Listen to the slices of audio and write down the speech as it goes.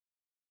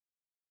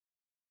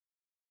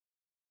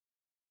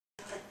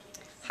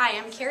Hi,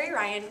 I'm Carrie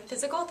Ryan,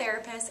 physical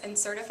therapist and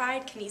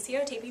certified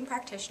Kinesio taping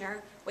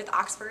practitioner with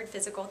Oxford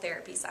Physical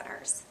Therapy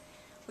Centers.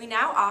 We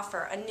now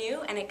offer a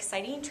new and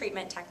exciting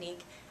treatment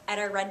technique at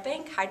our Red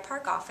Bank Hyde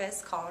Park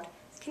office called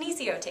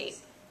Kinesio tape.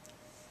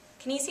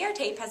 Kinesio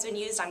tape has been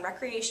used on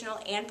recreational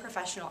and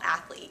professional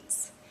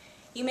athletes.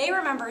 You may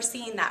remember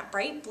seeing that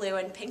bright blue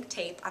and pink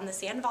tape on the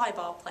sand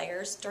volleyball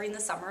players during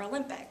the Summer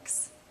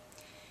Olympics.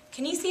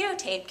 Kinesio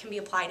tape can be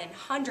applied in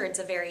hundreds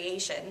of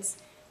variations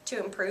to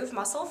improve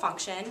muscle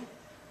function,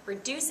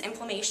 reduce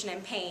inflammation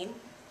and pain,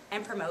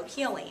 and promote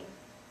healing.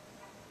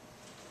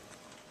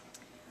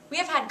 We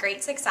have had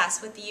great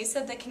success with the use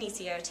of the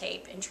Kinesio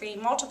tape in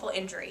treating multiple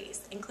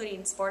injuries,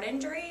 including sport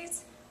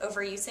injuries,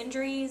 overuse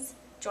injuries,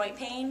 joint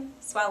pain,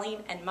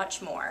 swelling, and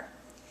much more.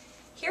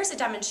 Here's a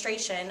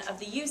demonstration of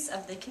the use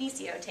of the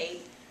Kinesio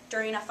tape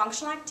during a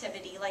functional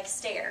activity like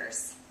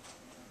stairs.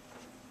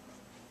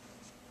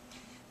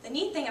 The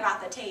neat thing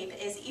about the tape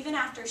is even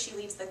after she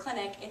leaves the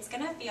clinic, it's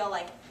going to feel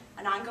like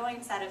an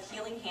ongoing set of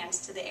healing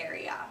hands to the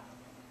area.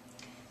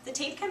 The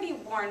tape can be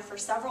worn for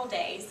several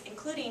days,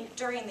 including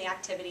during the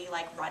activity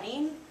like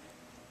running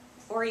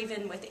or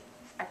even with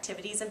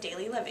activities of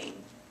daily living.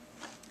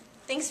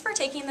 Thanks for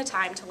taking the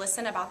time to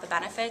listen about the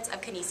benefits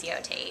of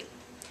Kinesio tape.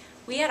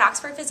 We at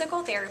Oxford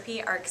Physical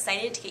Therapy are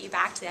excited to get you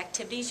back to the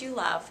activities you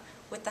love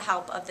with the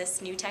help of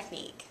this new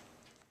technique.